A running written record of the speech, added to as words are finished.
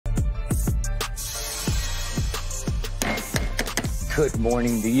Good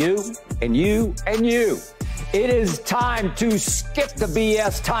morning to you and you and you. It is time to skip the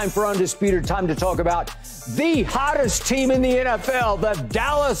BS, time for Undisputed, time to talk about the hottest team in the NFL, the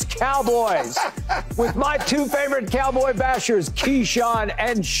Dallas Cowboys, with my two favorite Cowboy bashers, Keyshawn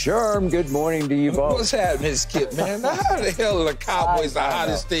and Sherman. Good morning to you both. What's happening, Skip, man? How the hell are the Cowboys the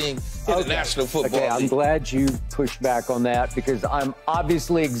hottest thing in the National Football League? I'm glad you pushed back on that because I'm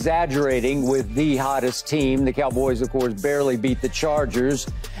obviously exaggerating with the hottest team. The Cowboys, of course, barely beat the Chargers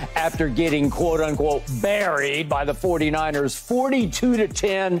after getting, quote-unquote, buried by the 49ers,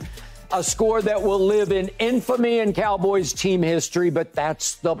 42-10. A score that will live in infamy in Cowboys team history, but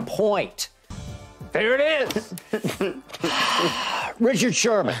that's the point. There it is. Richard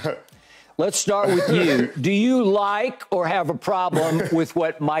Sherman, let's start with you. Do you like or have a problem with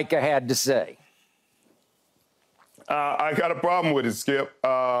what Micah had to say? I got a problem with it, Skip.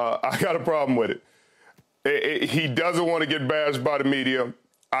 I got a problem with it. He doesn't want to get bashed by the media.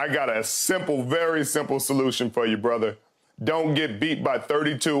 I got a simple, very simple solution for you, brother. Don't get beat by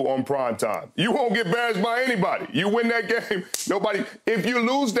 32 on prime time. You won't get bashed by anybody. You win that game, nobody. If you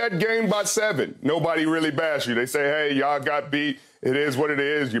lose that game by 7, nobody really bashes you. They say, hey, y'all got beat. It is what it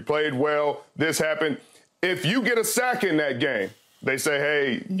is. You played well. This happened. If you get a sack in that game, they say,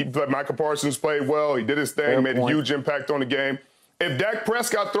 hey, Micah Parsons played well. He did his thing, made a huge impact on the game. If Dak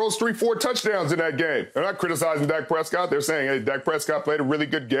Prescott throws 3-4 touchdowns in that game, they're not criticizing Dak Prescott. They're saying, hey, Dak Prescott played a really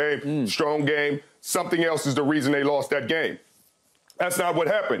good game, strong game. Something else is the reason they lost that game. That's not what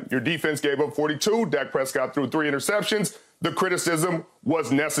happened. Your defense gave up 42. Dak Prescott threw 3 interceptions. The criticism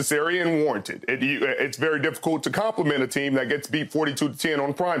was necessary and warranted. It's very difficult to compliment a team that gets beat 42-10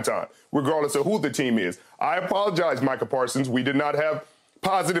 on primetime, regardless of who the team is. I apologize, Micah Parsons. We did not have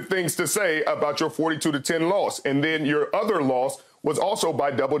positive things to say about your 42-10 loss. And then your other loss was also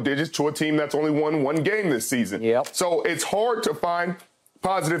by double digits to a team that's only won 1 game this season. Yep. So it's hard to find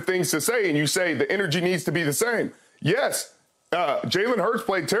positive things to say, and you say the energy needs to be the same. Yes, Jalen Hurts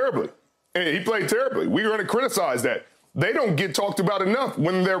played terribly. And he played terribly. We're going to criticize that. They don't get talked about enough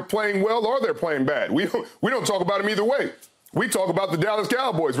when they're playing well or they're playing bad. We don't talk about them either way. We talk about the Dallas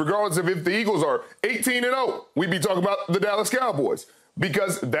Cowboys, regardless of if the Eagles are 18-0. We'd be talking about the Dallas Cowboys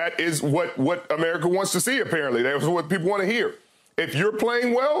because that is what America wants to see, apparently. That's what people want to hear. If you're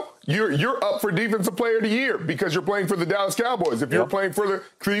playing well, you're up for Defensive Player of the Year because you're playing for the Dallas Cowboys. If you're playing for the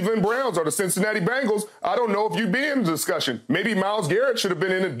Cleveland Browns or the Cincinnati Bengals, I don't know if you'd be in the discussion. Maybe Myles Garrett should have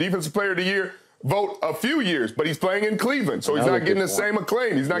been in the Defensive Player of the Year vote a few years, but he's playing in Cleveland, so he's not getting the same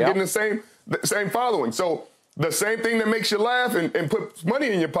acclaim. He's not getting the same following. So the same thing that makes you laugh and puts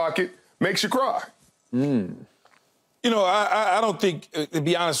money in your pocket makes you cry. You know, I don't think, to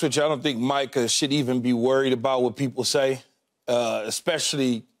be honest with you, I don't think Micah should even be worried about what people say.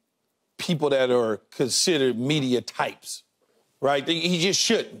 Especially people that are considered media types, right? He just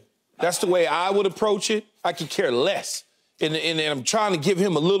shouldn't. That's the way I would approach it. I could care less. And I'm trying to give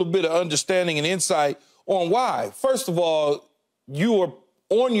him a little bit of understanding and insight on why. First of all, you are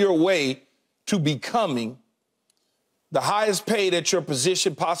on your way to becoming the highest paid at your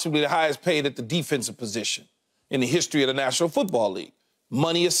position, possibly the highest paid at the defensive position in the history of the National Football League.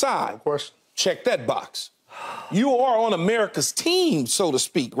 Money aside. Of course. Check that box. You are on America's team, so to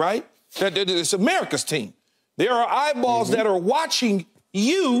speak, right? It's America's team. There are eyeballs that are watching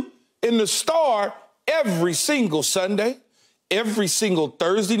you in the Star every single Sunday, every single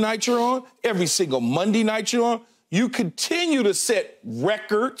Thursday night you're on, every single Monday night you're on. You continue to set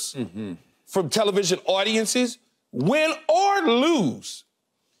records from television audiences. Win or lose,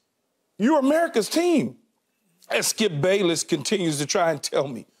 you're America's team. As Skip Bayless continues to try and tell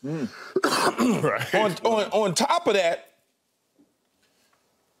me. Right. On top of that,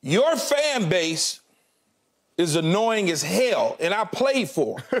 your fan base is annoying as hell, and I played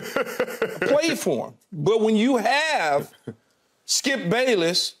for him. But when you have Skip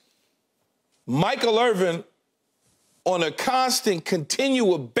Bayless, Michael Irvin on a constant,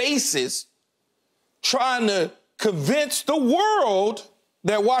 continual basis trying to convince the world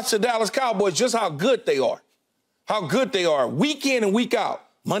that watch the Dallas Cowboys just how good they are. How good they are week in and week out.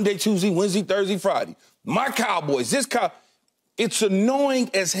 Monday, Tuesday, Wednesday, Thursday, Friday. My Cowboys, it's annoying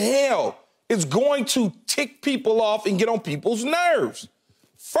as hell. It's going to tick people off and get on people's nerves.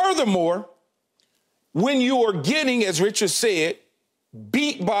 Furthermore, when you are getting, as Richard said,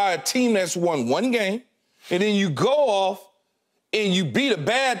 beat by a team that's won 1 game, and then you go off and you beat a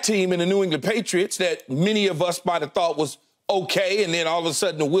bad team in the New England Patriots that many of us might have thought was okay, and then all of a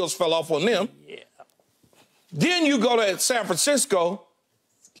sudden the wheels fell off on them. Yeah. Then you go to San Francisco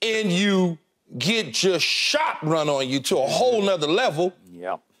and you get just shot run on you to a whole nother level.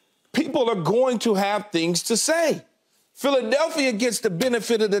 Yep. People are going to have things to say. Philadelphia gets the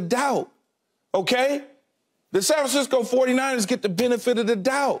benefit of the doubt, okay? The San Francisco 49ers get the benefit of the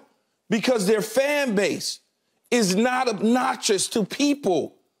doubt because their fan base is not obnoxious to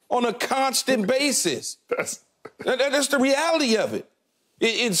people on a constant basis. That's the reality of it.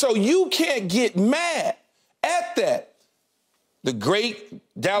 And so you can't get mad at that. The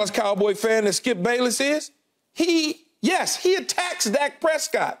great Dallas Cowboy fan that Skip Bayless is, he attacks Dak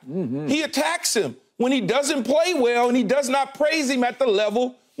Prescott. Mm-hmm. He attacks him when he doesn't play well, and he does not praise him at the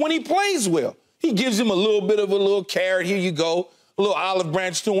level when he plays well. He gives him a little carrot, here you go, a little olive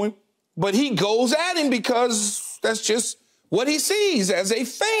branch to him. But he goes at him because that's just what he sees as a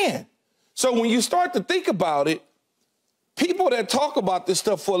fan. So when you start to think about it, people that talk about this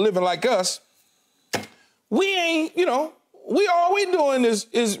stuff for a living like us, we ain't, all we doing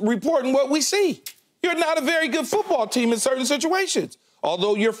is reporting what we see. You're not a very good football team in certain situations,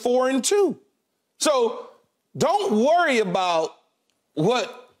 although you're 4-2. So don't worry about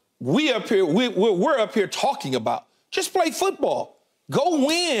what we're up here talking about. Just play football. Go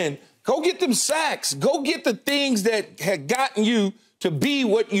win. Go get them sacks. Go get the things that have gotten you to be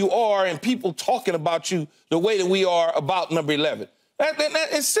what you are and people talking about you the way that we are about number 11.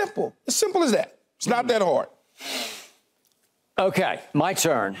 It's simple. As simple as that. It's not that hard. Okay, my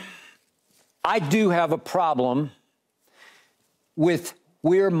turn. I do have a problem with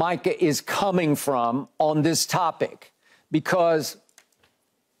where Micah is coming from on this topic because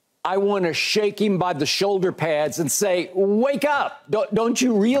I want to shake him by the shoulder pads and say, wake up. Don't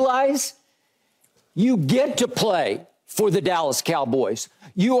you realize you get to play for the Dallas Cowboys?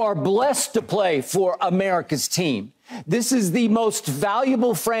 You are blessed to play for America's team. This is the most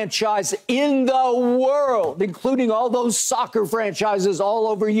valuable franchise in the world, including all those soccer franchises all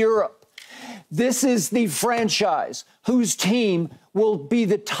over Europe. This is the franchise whose team will be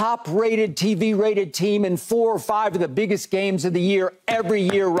the top-rated, TV-rated team in 4 or 5 of the biggest games of the year every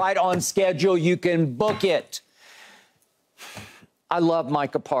year, right on schedule. You can book it. I love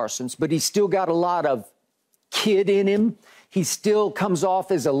Micah Parsons, but he's still got a lot of kid in him. He still comes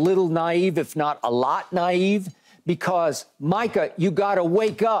off as a little naive, if not a lot naive, because, Micah, you got to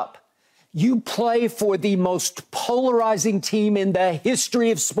wake up. You play for the most polarizing team in the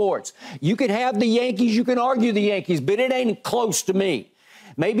history of sports. You can have the Yankees, you can argue the Yankees, but it ain't close to me.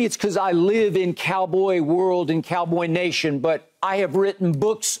 Maybe it's because I live in Cowboy world and Cowboy Nation, but I have written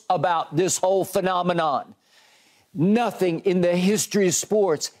books about this whole phenomenon. Nothing in the history of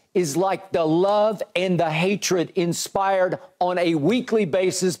sports is like the love and the hatred inspired on a weekly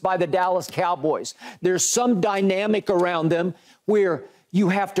basis by the Dallas Cowboys. There's some dynamic around them where you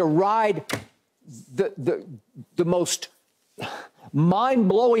have to ride the most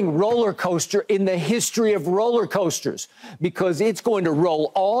mind-blowing roller coaster in the history of roller coasters because it's going to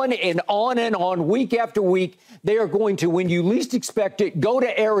roll on and on and on week after week. They are going to, when you least expect it, go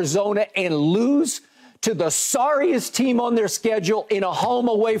to Arizona and lose to the sorriest team on their schedule in a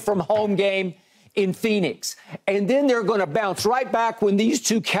home-away-from-home game in Phoenix. And then they're going to bounce right back when these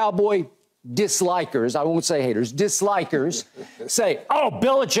two Cowboy dislikers, I won't say haters, dislikers, say, oh,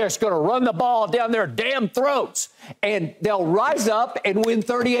 Belichick's going to run the ball down their damn throats. And they'll rise up and win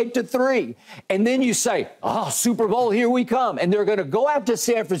 38-3. And then you say, oh, Super Bowl, here we come. And they're going to go out to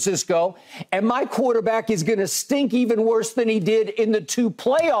San Francisco, and my quarterback is going to stink even worse than he did in the 2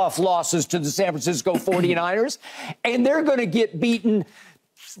 playoff losses to the San Francisco 49ers. And they're going to get beaten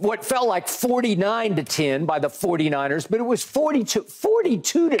what felt like 49-10 by the 49ers, but it was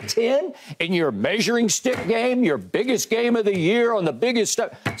 42-10 in your measuring stick game, your biggest game of the year on the biggest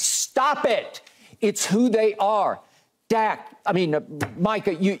stuff. Stop it. It's who they are.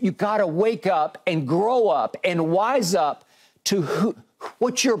 Micah, you got to wake up and grow up and wise up to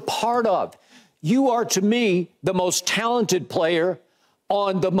what you're part of. You are, to me, the most talented player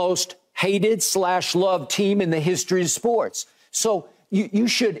on the most hated/loved team in the history of sports. So you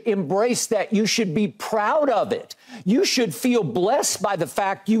should embrace that. You should be proud of it. You should feel blessed by the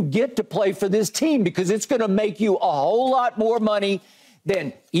fact you get to play for this team because it's going to make you a whole lot more money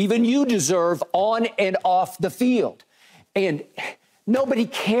than even you deserve on and off the field. And nobody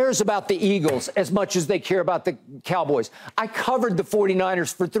cares about the Eagles as much as they care about the Cowboys. I covered the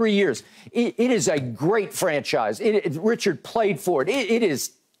 49ers for 3 years. It is a great franchise. Richard played for it. It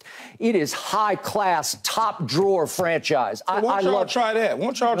is high-class, top-drawer franchise. Why don't y'all try that? Why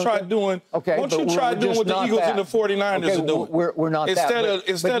don't y'all try doing what the Eagles and the 49ers are doing? We're not instead of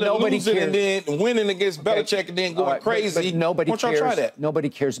losing and then winning against Belichick and then going crazy, nobody why don't y'all try that? Nobody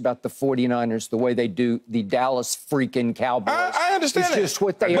cares about the 49ers the way they do the Dallas freaking Cowboys. I understand that. It's just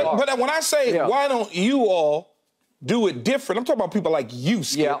what they are. But when I say, why don't you all do it different, I'm talking about people like you,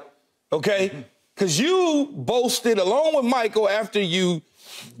 Skip. Yeah. Okay? Because you boasted, along with Michael, after you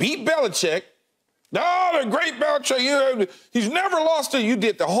beat Belichick. The great Belichick, he's never lost to you.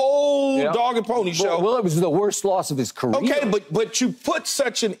 Did the whole dog and pony show. Well, it was the worst loss of his career. Okay, but you put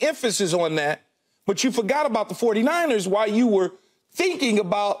such an emphasis on that, but you forgot about the 49ers while you were thinking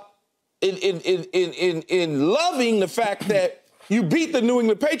about in loving the fact that you beat the New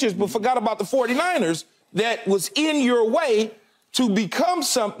England Patriots, but forgot about the 49ers that was in your way to become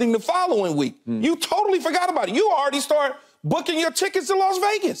something the following week. You totally forgot about it. You already started booking your tickets to Las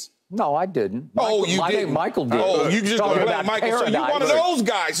Vegas. No, I didn't. You didn't. Michael did. Oh, you just going to blame Michael. So you're one of those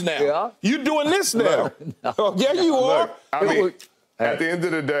guys now. Yeah. You doing this now. No. Yeah, you are. Look, I mean, at the end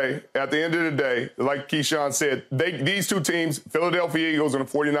of the day, like Keyshawn said, these two teams, Philadelphia Eagles and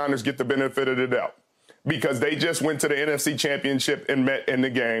the 49ers, get the benefit of the doubt because they just went to the NFC Championship and met in the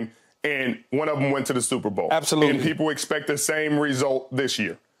game, and one of them went to the Super Bowl. Absolutely. And people expect the same result this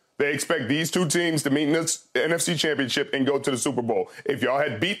year. They expect these two teams to meet in the NFC Championship and go to the Super Bowl. If y'all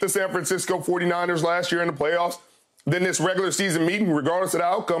had beat the San Francisco 49ers last year in the playoffs, then this regular season meeting, regardless of the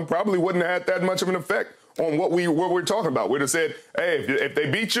outcome, probably wouldn't have had that much of an effect on what we're talking about. We'd have said, hey, if they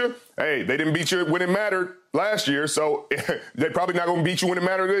beat you, hey, they didn't beat you when it mattered last year, so they're probably not going to beat you when it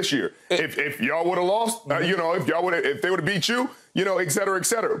mattered this year. If y'all would have lost, if they would have beat you, et cetera, et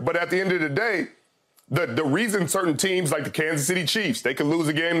cetera. But at the end of the day, the reason certain teams like the Kansas City Chiefs, they can lose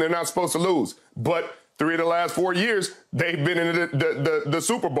a game they're not supposed to lose. But 3 of the last 4 years, they've been in the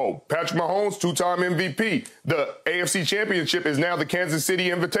Super Bowl. Patrick Mahomes, 2-time MVP. The AFC Championship is now the Kansas City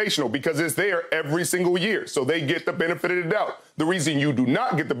Invitational because it's there every single year. So they get the benefit of the doubt. The reason you do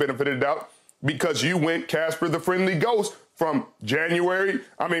not get the benefit of the doubt, because you went Casper the Friendly Ghost from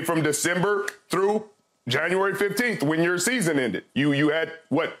December through January 15th, when your season ended. You had,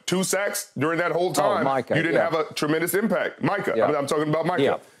 2 sacks during that whole time? Micah, you didn't have a tremendous impact. Micah. Yeah. I'm talking about Micah.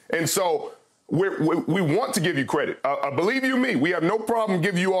 Yeah. And so we want to give you credit. Believe you me, we have no problem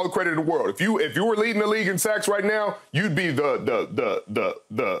giving you all the credit in the world. If you were leading the league in sacks right now, you'd be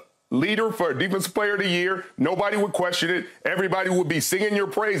the leader for Defensive Player of the Year. Nobody would question it. Everybody would be singing your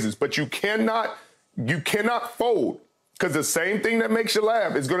praises. But you cannot fold. Because the same thing that makes you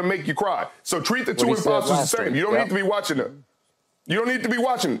laugh is going to make you cry. So treat the two imposters the same. You don't need to be watching them. You don't need to be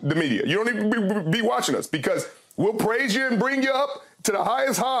watching the media. You don't need to be watching us because we'll praise you and bring you up to the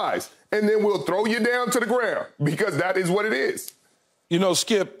highest highs, and then we'll throw you down to the ground because that is what it is.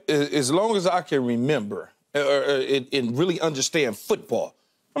 Skip, as long as I can remember and really understand football,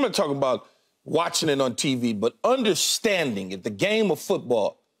 I'm not talking about watching it on TV, but understanding it, the game of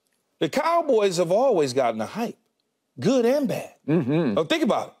football, the Cowboys have always gotten a hype. Good and bad. Mm-hmm. Oh, think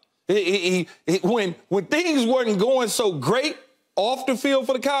about it. When things weren't going so great off the field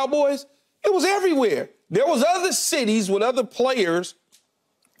for the Cowboys, it was everywhere. There was other cities with other players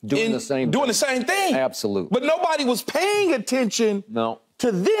doing the same thing. Absolutely. But nobody was paying attention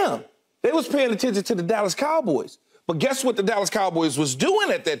to them. They was paying attention to the Dallas Cowboys. But guess what the Dallas Cowboys was doing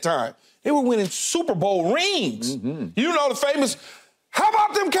at that time? They were winning Super Bowl rings. Mm-hmm. The famous... How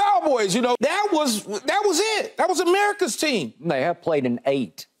about them Cowboys? That was it. That was America's team. They have played in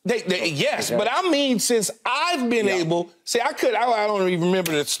 8. Yes, but I mean, since I've been able, I don't even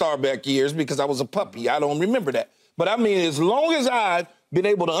remember the Starback years because I was a puppy. I don't remember that. But I mean, as long as I've been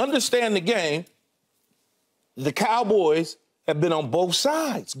able to understand the game, the Cowboys have been on both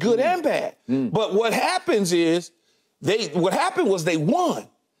sides, good and bad. But what happens is, they won.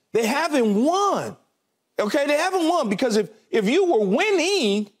 They haven't won. Okay, they haven't won because if you were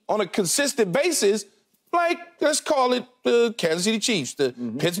winning on a consistent basis, like let's call it the Kansas City Chiefs, the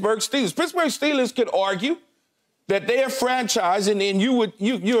Pittsburgh Steelers. Pittsburgh Steelers could argue that their franchise, and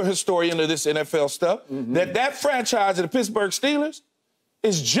you're a historian of this NFL stuff, that franchise of the Pittsburgh Steelers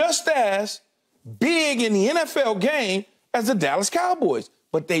is just as big in the NFL game as the Dallas Cowboys.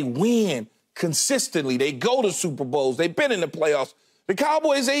 But they win consistently. They go to Super Bowls. They've been in the playoffs. The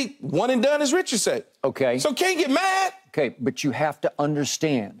Cowboys ain't one and done, as Richard said. Okay. So can't get mad. Okay, but you have to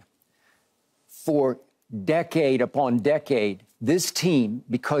understand, for decade upon decade, this team,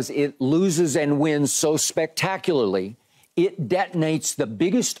 because it loses and wins so spectacularly, it detonates the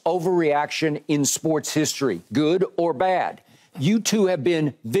biggest overreaction in sports history, good or bad. You two have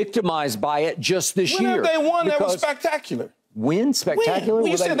been victimized by it just this year. When have they won that was spectacular? Win spectacular?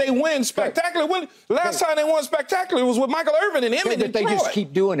 You said they win spectacular. Last time they won spectacular was with Michael Irvin and him in Detroit. They just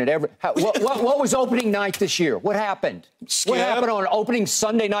keep doing it. What was opening night this year? What happened? Skip. What happened on opening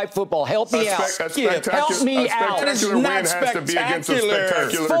Sunday Night Football? Help me out. Help me out. That is not spectacular.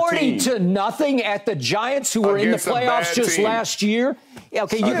 40-0 at the Giants, who were in the playoffs just last year.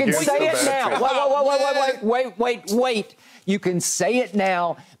 Okay, you can say it now. Wait. You can say it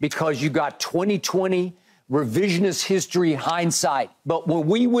now because you got 2020 revisionist history hindsight. But when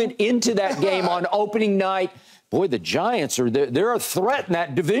we went into that game on opening night, boy, the Giants they're a threat in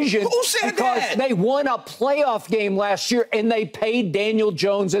that division. Who said because that? They won a playoff game last year, and they paid Daniel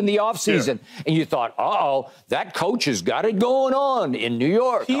Jones in the offseason. Yeah. And you thought, that coach has got it going on in New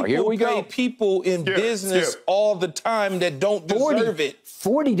York. Here we go. People in business all the time that don't deserve it.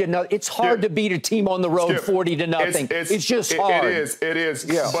 40-0. It's hard to beat a team on the road 40-0. It's just hard. It is.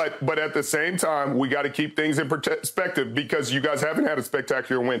 Yeah. But at the same time, we got to keep things in perspective because you guys haven't had a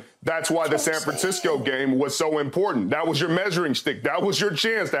spectacular win. That's why the San Francisco game was so important. That was your measuring stick. That was your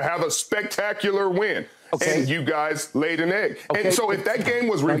chance to have a spectacular win. Okay. And you guys laid an egg. Okay. And so if that game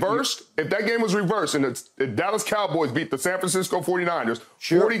was reversed, and the Dallas Cowboys beat the San Francisco 49ers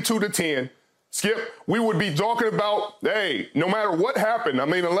 42-10, Skip, we would be talking about, hey, no matter what happened, I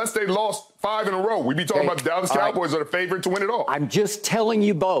mean, unless they lost 5 in a row, we'd be talking about the Dallas Cowboys are the favorite to win it all. I'm just telling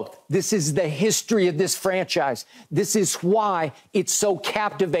you both. This is the history of this franchise. This is why it's so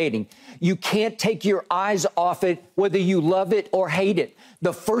captivating. You can't take your eyes off it, whether you love it or hate it.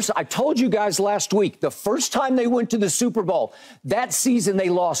 I told you guys last week, the first time they went to the Super Bowl, that season they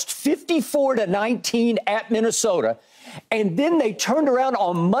lost 54-19 at Minnesota. And then they turned around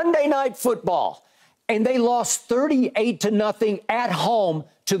on Monday Night Football, and they lost 38-0 at home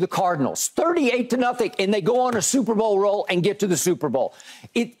to the Cardinals. 38-0, and they go on a Super Bowl roll and get to the Super Bowl.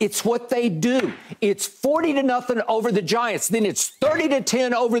 It's what they do. It's 40-0 over the Giants. Then it's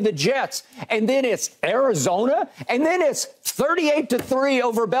 30-10 over the Jets. And then it's Arizona. And then it's 38-3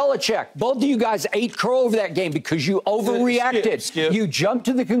 over Belichick. Both of you guys ate crow over that game because you overreacted. Skip. You jumped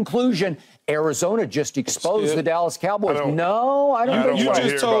to the conclusion Arizona just exposed the Dallas Cowboys. No, I don't think you so.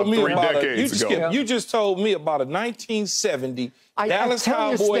 just told me you just told me about a 1970 Dallas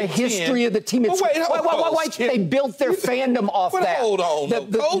Cowboys team. The history of the team. Wait. They built their fandom off that. Hold on,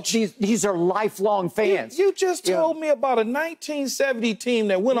 Coach. These are lifelong fans. You just told me about a 1970 team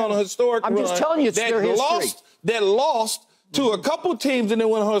that went on a historic run. I'm just telling you, it's their history. That lost to a couple teams and then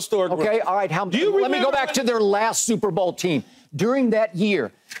went on a historic run. Okay, all right. Let me go back to their last Super Bowl team. During that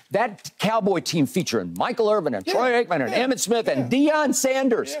year, that Cowboy team featuring Michael Irvin and Troy Aikman and Emmitt Smith and Deion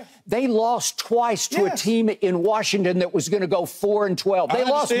Sanders, they lost twice to a team in Washington that was going to go 4-12. They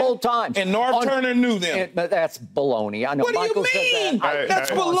lost both times. And North Turner knew them. But that's baloney. I know. What Michael do you mean?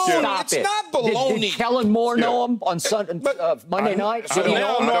 That's baloney. It's not baloney. Did Kellen Moore know him on Monday night? So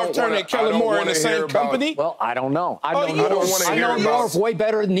now North Turner and Kellen Moore are in the same company? Well, I don't know. I know North way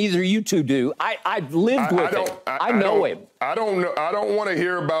better than either you two do. I've lived with him. I know him. I don't want to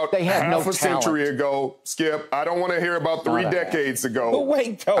hear about half a century ago, Skip. I don't want to hear about 3 decades ago. But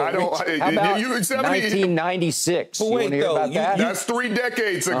wait, though. How about 1996? But wait, though. That's 3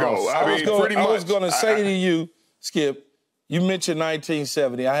 decades ago. I was going to say to you, Skip, you mentioned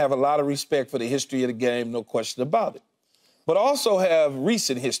 1970. I have a lot of respect for the history of the game, no question about it. But I also have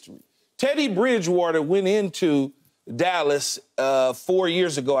recent history. Teddy Bridgewater went into Dallas 4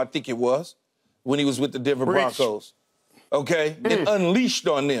 years ago, I think it was, when he was with the Denver Broncos. Okay, and unleashed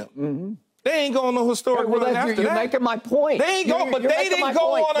on them. Mm-hmm. They ain't going on a historic run after that. You're making my point. They ain't going, but they didn't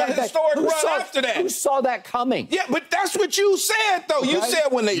go on a historic run after that. Who saw that coming? Yeah, but that's what you said, though. Okay. You said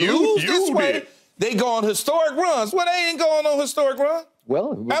when they lose this way, they go on historic runs. Well, they ain't going on historic run.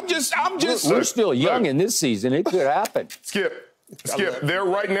 Well, I'm just. We're still young in this season. It could happen. Skip, they're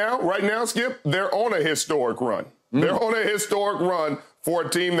right now, Skip, they're on a historic run. They're on a historic run for a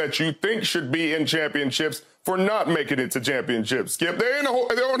team that you think should be in championships for not making it to championships. Skip, they're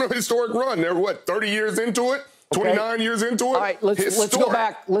on a historic run. They're, 30 years into it? 29 years into it? All right, let's go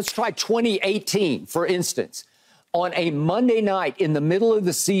back. Let's try 2018, for instance. On a Monday night in the middle of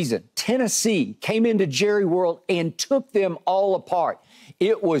the season, Tennessee came into Jerry World and took them all apart.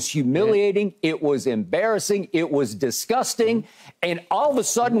 It was humiliating. It was embarrassing. It was disgusting. And all of a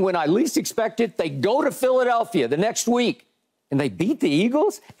sudden, when I least expected, they go to Philadelphia the next week. And they beat the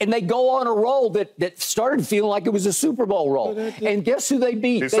Eagles, and they go on a roll that started feeling like it was a Super Bowl roll. And guess who they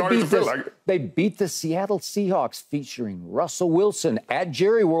beat? They beat the Seattle Seahawks, featuring Russell Wilson at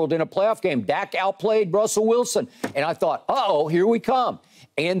Jerry World in a playoff game. Dak outplayed Russell Wilson. And I thought, uh-oh, here we come.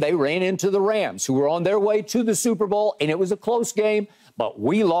 And they ran into the Rams, who were on their way to the Super Bowl, and it was a close game. But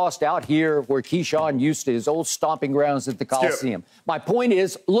we lost out here where Keyshawn used to his old stomping grounds at the Coliseum. My point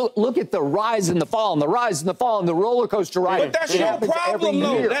is, look at the rise and the fall, and the rise and the fall, and the roller coaster ride. But that's your problem,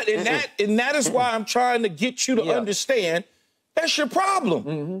 though. And that is why I'm trying to get you to understand that's your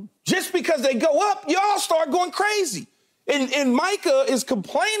problem. Just because they go up, y'all start going crazy. And Micah is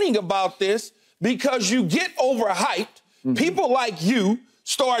complaining about this because you get overhyped. People like you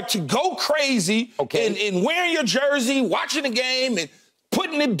start to go crazy and wearing your jersey, watching the game, and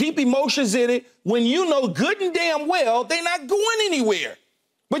putting the deep emotions in it when you know good and damn well they're not going anywhere.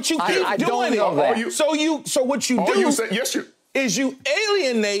 But you keep doing it. So what you do is you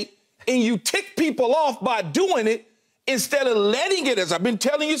alienate and you tick people off by doing it instead of letting it, as I've been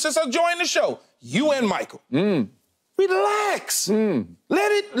telling you since I joined the show, you and Michael. Relax.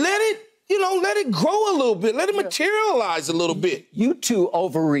 Let it grow a little bit. Let it materialize a little bit. You two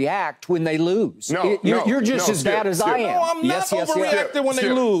overreact when they lose. You're just as bad as I am. No, I'm not overreacting when they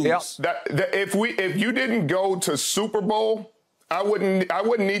lose. If you didn't go to Super Bowl, I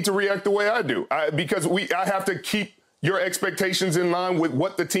wouldn't need to react the way I do because I have to keep your expectations in line with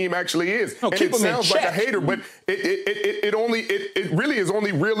what the team actually is. No, and keep it sounds like a hater, but it really is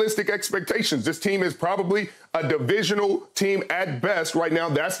only realistic expectations. This team is probably a divisional team at best right now.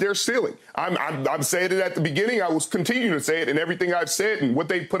 That's their ceiling. I'm saying it at the beginning. I will continue to say it, and everything I've said and what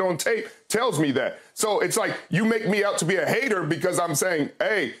they put on tape tells me that. So it's like you make me out to be a hater because I'm saying,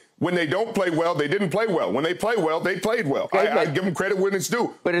 hey, when they don't play well, they didn't play well. When they play well, they played well. I give them credit when it's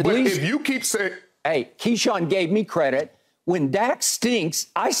due. But at least if you keep saying... Hey, Keyshawn gave me credit. When Dak stinks,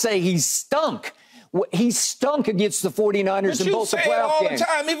 I say he stunk. He stunk against the 49ers in both the playoff games. You say it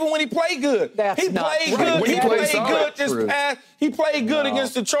all the time, even when he played good. That's not true. He played good this past. He played good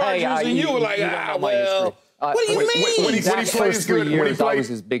against the Chargers, and you were like, well. What do you mean? When he plays good, I was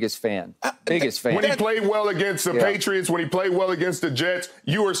his biggest fan. Biggest fan. When he played well against the Patriots, when he played well against the Jets,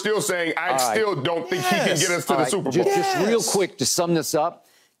 you were still saying, I still don't think he can get us to the Super Bowl. Just real quick to sum this up.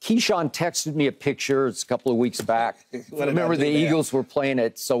 Keyshawn texted me a picture. It's a couple of weeks back. Remember the Eagles were playing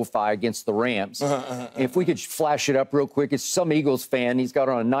at SoFi against the Rams. If we could flash it up real quick, it's some Eagles fan. He's got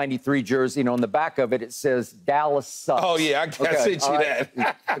on a 93 jersey, and on the back of it, it says, Dallas sucks. Oh, yeah, I sent you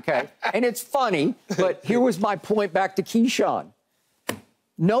that. Okay. And it's funny, but here was my point back to Keyshawn.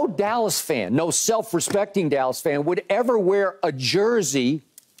 No Dallas fan, no self-respecting Dallas fan would ever wear a jersey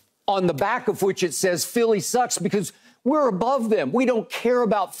on the back of which it says Philly sucks because we're above them. We don't care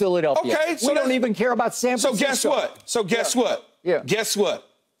about Philadelphia. Okay, we don't even care about San Francisco. So guess what? Guess what?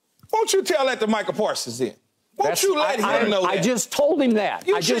 Won't you tell that to Micah Parsons then? Won't you let him know that? I just told him that.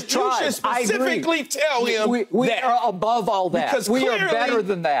 You should specifically tell him we are above all that. Because we are better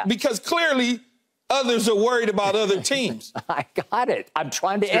than that. Because clearly others are worried about other teams. I got it. I'm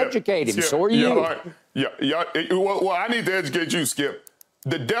trying to educate him. So are you. Well, I need to educate you, Skip.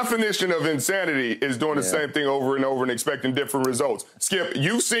 The definition of insanity is doing the same thing over and over and expecting different results. Skip,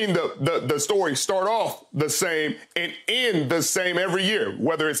 you've seen the story start off the same and end the same every year,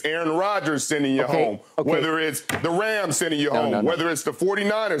 whether it's Aaron Rodgers sending you home, whether it's the Rams sending you home, whether it's the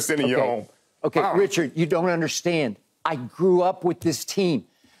 49ers sending you home. Okay, Richard, you don't understand. I grew up with this team.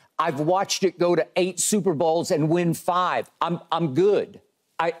 I've watched it go to 8 Super Bowls and win 5. I'm good.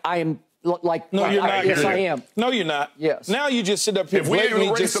 I am... No, you're not. Yes, I am. No, you're not. Yes. Now you just sit up here. If we didn't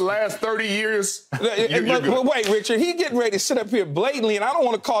erase the last 30 years, but wait, Richard, he getting ready to sit up here blatantly, and I don't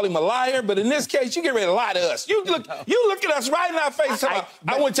want to call him a liar, but in this case, you get ready to lie to us. You look at us right in our face.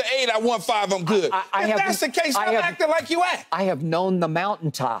 I went to 8, I won 5, I'm good. If that's the case, I'm acting like you act. I have known the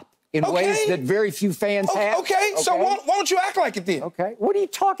mountaintop in ways that very few fans have. Okay, so why don't you act like it then? Okay, what are you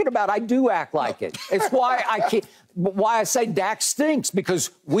talking about? I do act like it. It's why I can't. Why I say Dak stinks,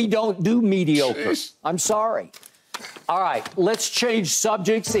 because we don't do mediocre. I'm sorry. All right, let's change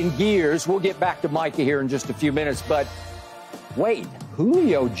subjects and gears. We'll get back to Micah here in just a few minutes. But wait,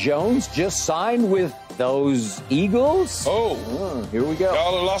 Julio Jones just signed with those Eagles? Oh, here we go.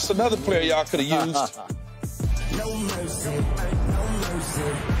 Y'all have lost another player y'all could have used. No mercy, no mercy,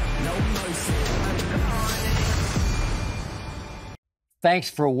 no mercy.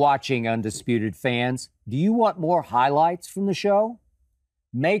 Thanks for watching, Undisputed fans. Do you want more highlights from the show?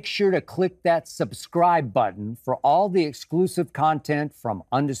 Make sure to click that subscribe button for all the exclusive content from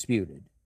Undisputed.